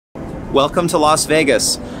Welcome to Las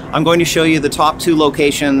Vegas. I'm going to show you the top 2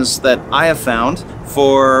 locations that I have found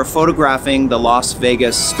for photographing the Las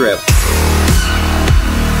Vegas Strip.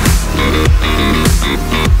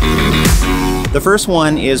 The first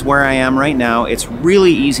one is where I am right now. It's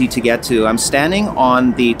really easy to get to. I'm standing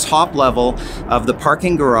on the top level of the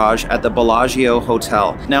parking garage at the Bellagio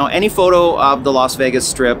Hotel. Now, any photo of the Las Vegas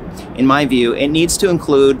Strip, in my view, it needs to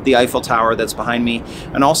include the Eiffel Tower that's behind me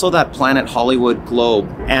and also that Planet Hollywood globe.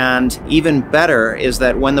 And even better is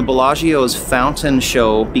that when the Bellagio's fountain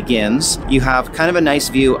show begins, you have kind of a nice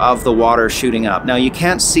view of the water shooting up. Now, you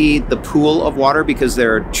can't see the pool of water because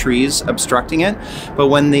there are trees obstructing it, but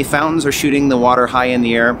when the fountains are shooting the water high in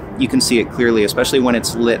the air, you can see it clearly, especially when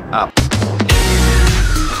it's lit up.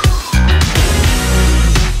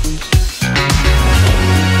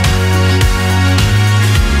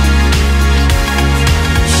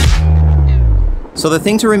 So the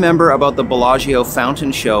thing to remember about the Bellagio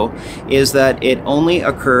fountain show is that it only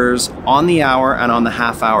occurs on the hour and on the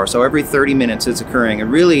half hour. So every 30 minutes it's occurring.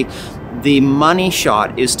 And really, the money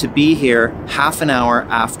shot is to be here half an hour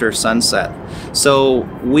after sunset. So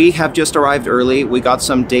we have just arrived early. We got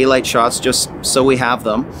some daylight shots just so we have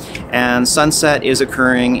them. And sunset is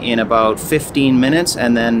occurring in about 15 minutes,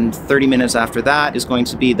 and then 30 minutes after that is going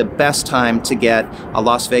to be the best time to get a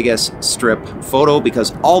Las Vegas Strip photo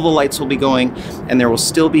because all the lights will be going and there will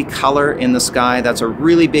still be color in the sky. That's a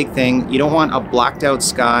really big thing. You don't want a blacked out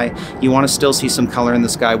sky. You want to still see some color in the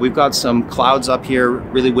sky. We've got some clouds up here,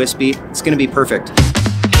 really wispy. It's going to be perfect.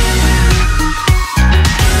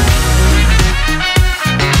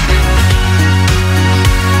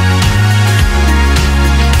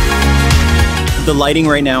 The lighting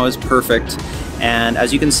right now is perfect, and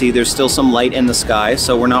as you can see, there's still some light in the sky,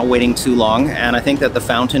 so we're not waiting too long. And I think that the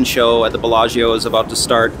fountain show at the Bellagio is about to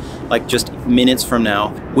start like just minutes from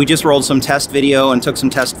now. We just rolled some test video and took some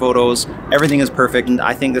test photos. Everything is perfect, and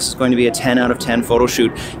I think this is going to be a 10 out of 10 photo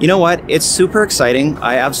shoot. You know what? It's super exciting.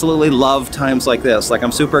 I absolutely love times like this. Like,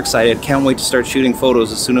 I'm super excited. Can't wait to start shooting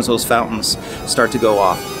photos as soon as those fountains start to go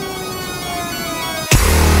off.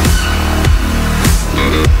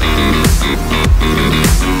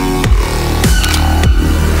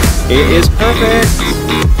 It is perfect!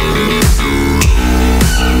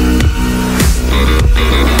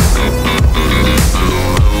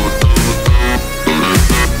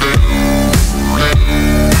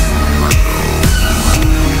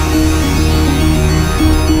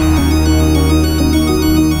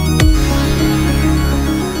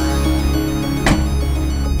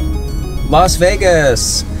 Las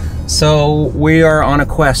Vegas! So we are on a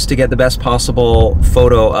quest to get the best possible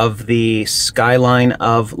photo of the skyline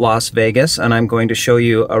of Las Vegas, and I'm going to show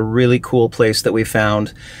you a really cool place that we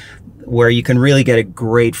found where you can really get a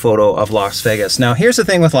great photo of Las Vegas. Now, here's the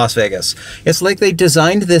thing with Las Vegas. It's like they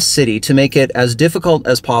designed this city to make it as difficult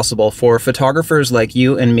as possible for photographers like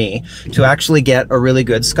you and me to actually get a really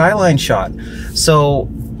good skyline shot. So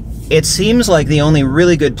it seems like the only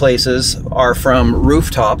really good places are from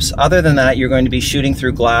rooftops. Other than that, you're going to be shooting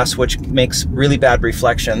through glass, which makes really bad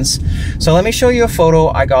reflections. So let me show you a photo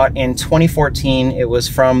I got in 2014. It was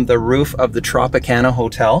from the roof of the Tropicana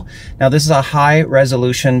Hotel. Now, this is a high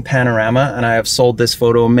resolution panorama, and I have sold this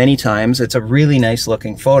photo many times. It's a really nice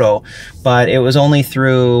looking photo, but it was only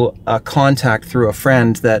through a contact through a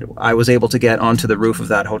friend that I was able to get onto the roof of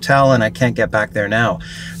that hotel, and I can't get back there now.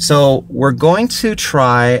 So we're going to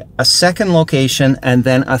try a second location and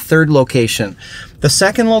then a third location. The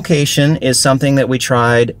second location is something that we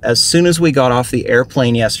tried as soon as we got off the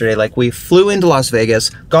airplane yesterday. Like, we flew into Las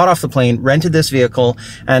Vegas, got off the plane, rented this vehicle,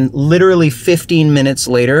 and literally 15 minutes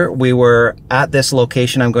later, we were at this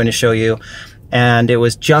location I'm going to show you. And it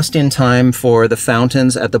was just in time for the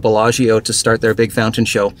fountains at the Bellagio to start their big fountain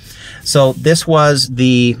show. So this was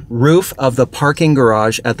the roof of the parking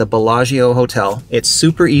garage at the Bellagio Hotel. It's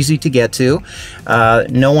super easy to get to.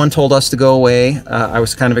 No one told us to go away. I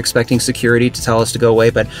was kind of expecting security to tell us to go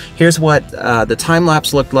away, but here's what the time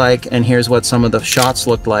lapse looked like, and here's what some of the shots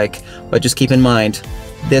looked like. But just keep in mind,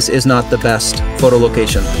 this is not the best photo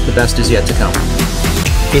location. The best is yet to come.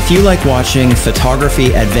 If you like watching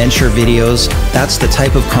photography adventure videos, that's the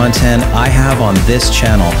type of content I have on this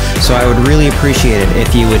channel. So I would really appreciate it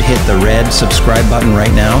if you would hit the red subscribe button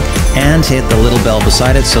right now and hit the little bell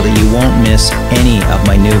beside it so that you won't miss any of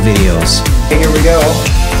my new videos. Okay, here we go.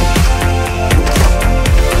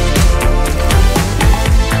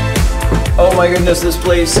 Oh my goodness, this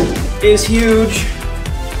place is huge.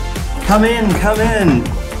 Come in, come in.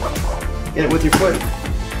 Get it with your foot.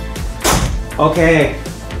 Okay.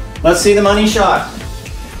 Let's see the money shot.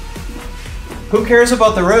 Who cares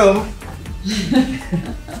about the room?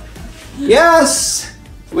 Yes!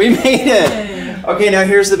 We made it! Okay, now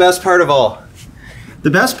here's the best part of all. The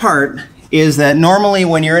best part is that normally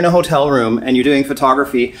when you're in a hotel room and you're doing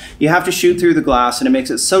photography, you have to shoot through the glass, and it makes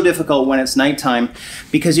it so difficult when it's nighttime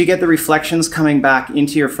because you get the reflections coming back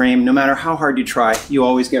into your frame. No matter how hard you try, you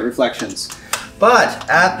always get reflections. But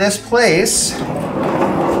at this place,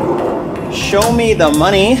 show me the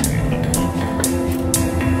money.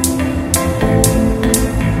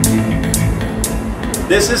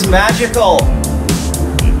 This is magical.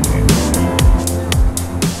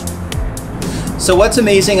 So what's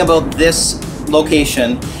amazing about this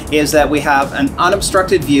location is that we have an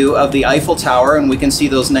unobstructed view of the Eiffel Tower, and we can see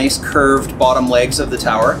those nice curved bottom legs of the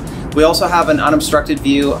tower. We also have an unobstructed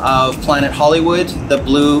view of Planet Hollywood, the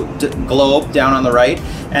blue globe down on the right.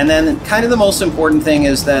 And then kind of the most important thing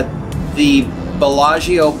is that the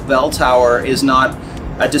Bellagio bell tower is not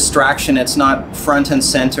a distraction. It's not front and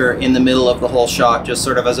center in the middle of the whole shot, just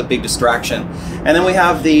sort of as a big distraction. And then we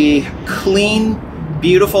have the clean,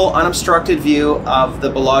 beautiful, unobstructed view of the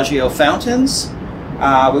Bellagio fountains.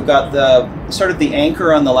 We've got the sort of the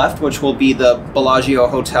anchor on the left, which will be the Bellagio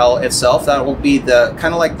Hotel itself. That will be the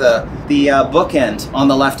kind of like the bookend on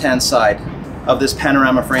the left-hand side of this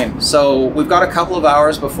panorama frame. So we've got a couple of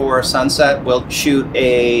hours before sunset. We'll shoot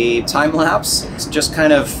a time lapse. Just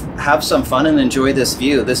kind of have some fun and enjoy this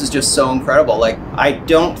view. This is just so incredible. Like, I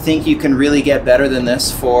don't think you can really get better than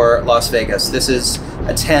this for Las Vegas. This is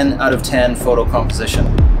a 10 out of 10 photo composition.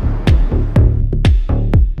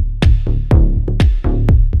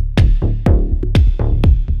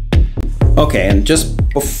 Okay, and just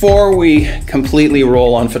before we completely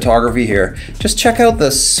roll on photography here, just check out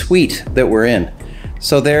the suite that we're in.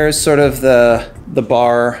 So there's sort of the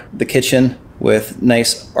bar, the kitchen with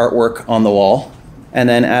nice artwork on the wall. And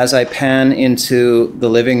then as I pan into the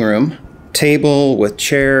living room, table with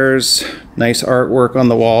chairs, nice artwork on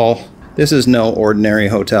the wall. This is no ordinary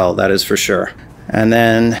hotel, that is for sure. And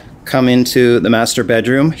then come into the master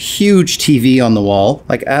bedroom, huge TV on the wall,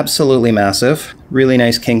 like absolutely massive. Really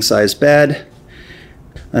nice king-size bed,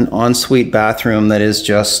 an ensuite bathroom that is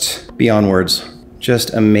just beyond words,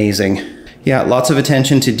 just amazing. Yeah, lots of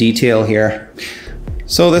attention to detail here.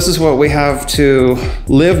 So this is what we have to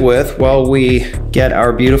live with while we get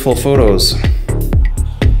our beautiful photos.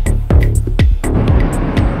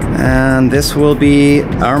 And this will be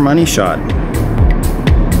our money shot.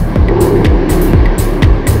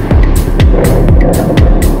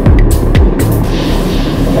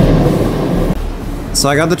 So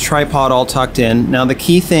I got the tripod all tucked in. Now the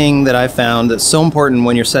key thing that I found that's so important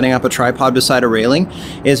when you're setting up a tripod beside a railing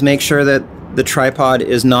is make sure that the tripod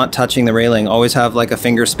is not touching the railing. Always have like a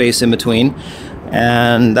finger space in between.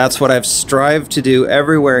 And that's what I've strived to do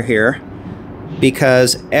everywhere here,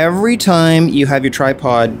 because every time you have your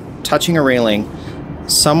tripod touching a railing,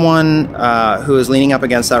 someone who is leaning up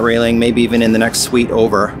against that railing, maybe even in the next suite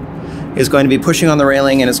over, is going to be pushing on the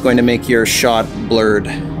railing, and it's going to make your shot blurred.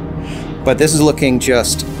 But this is looking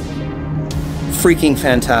just freaking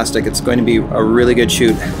fantastic. It's going to be a really good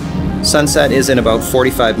shoot. Sunset is in about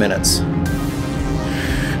 45 minutes.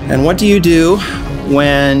 And what do you do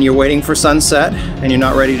when you're waiting for sunset and you're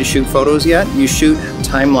not ready to shoot photos yet? You shoot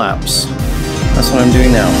time lapse. That's what I'm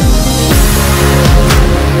doing now.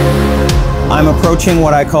 I'm approaching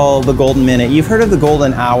what I call the golden minute. You've heard of the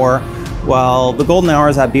golden hour. Well, the golden hour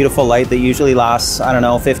is that beautiful light that usually lasts, I don't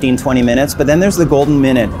know, 15, 20 minutes, but then there's the golden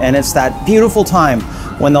minute, and it's that beautiful time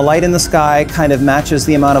when the light in the sky kind of matches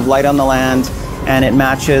the amount of light on the land, and it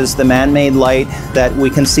matches the man-made light that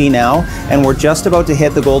we can see now, and we're just about to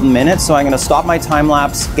hit the golden minute, so I'm going to stop my time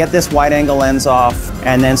lapse, get this wide-angle lens off,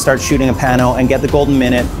 and then start shooting a pano and get the golden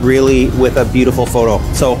minute really with a beautiful photo.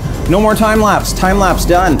 So no more time lapse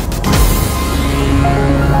done.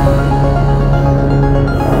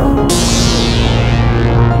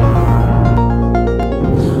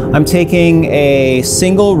 I'm taking a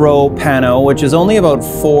single row pano, which is only about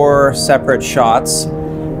 4 separate shots,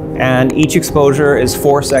 and each exposure is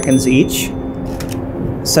 4 seconds each.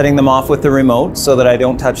 Setting them off with the remote so that I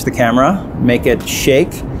don't touch the camera, make it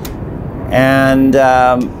shake. And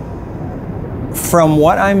from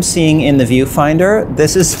what I'm seeing in the viewfinder,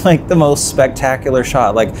 this is like the most spectacular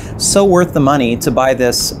shot. Like, so worth the money to buy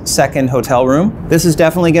this second hotel room. This is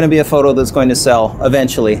definitely going to be a photo that's going to sell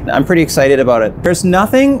eventually. I'm pretty excited about it. There's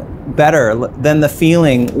nothing better than the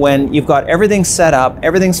feeling when you've got everything set up,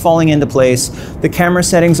 everything's falling into place, the camera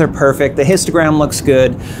settings are perfect, the histogram looks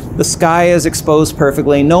good, the sky is exposed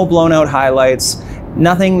perfectly, no blown out highlights,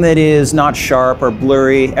 nothing that is not sharp or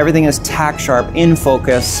blurry, everything is tack sharp, in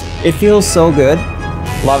focus. It feels so good.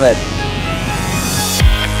 Love it.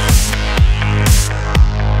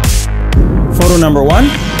 Photo number 1,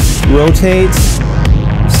 rotate,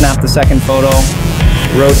 snap the second photo,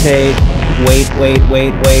 rotate, wait,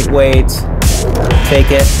 take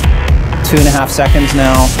it, 2.5 seconds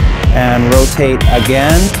now, and rotate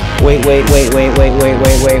again, wait,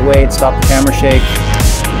 stop the camera shake,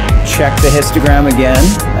 check the histogram again,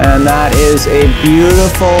 and that is a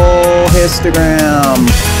beautiful histogram.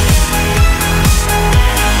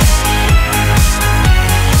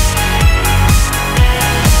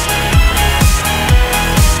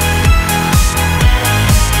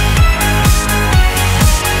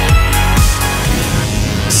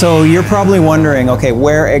 So you're probably wondering, okay,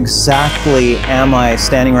 where exactly am I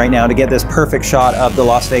standing right now to get this perfect shot of the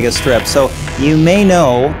Las Vegas Strip? So you may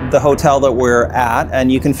know the hotel that we're at,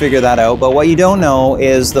 and you can figure that out, but what you don't know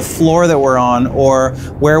is the floor that we're on or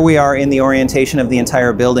where we are in the orientation of the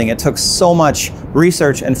entire building. It took so much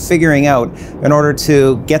research and figuring out in order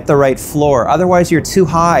to get the right floor. Otherwise, you're too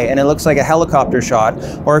high and it looks like a helicopter shot,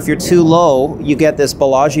 or if you're too low, you get this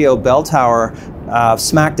Bellagio bell tower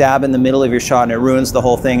smack dab in the middle of your shot, and it ruins the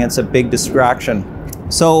whole thing. It's a big distraction.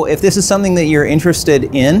 So if this is something that you're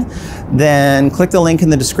interested in, then click the link in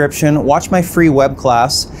the description. Watch my free web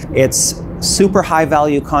class. It's super high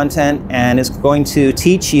value content, and it's going to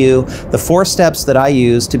teach you the 4 steps that I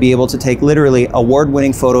use to be able to take literally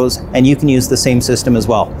award-winning photos, and you can use the same system as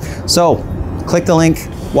well. So click the link,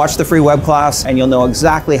 watch the free web class, and you'll know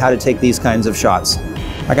exactly how to take these kinds of shots.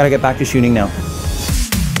 I gotta get back to shooting now.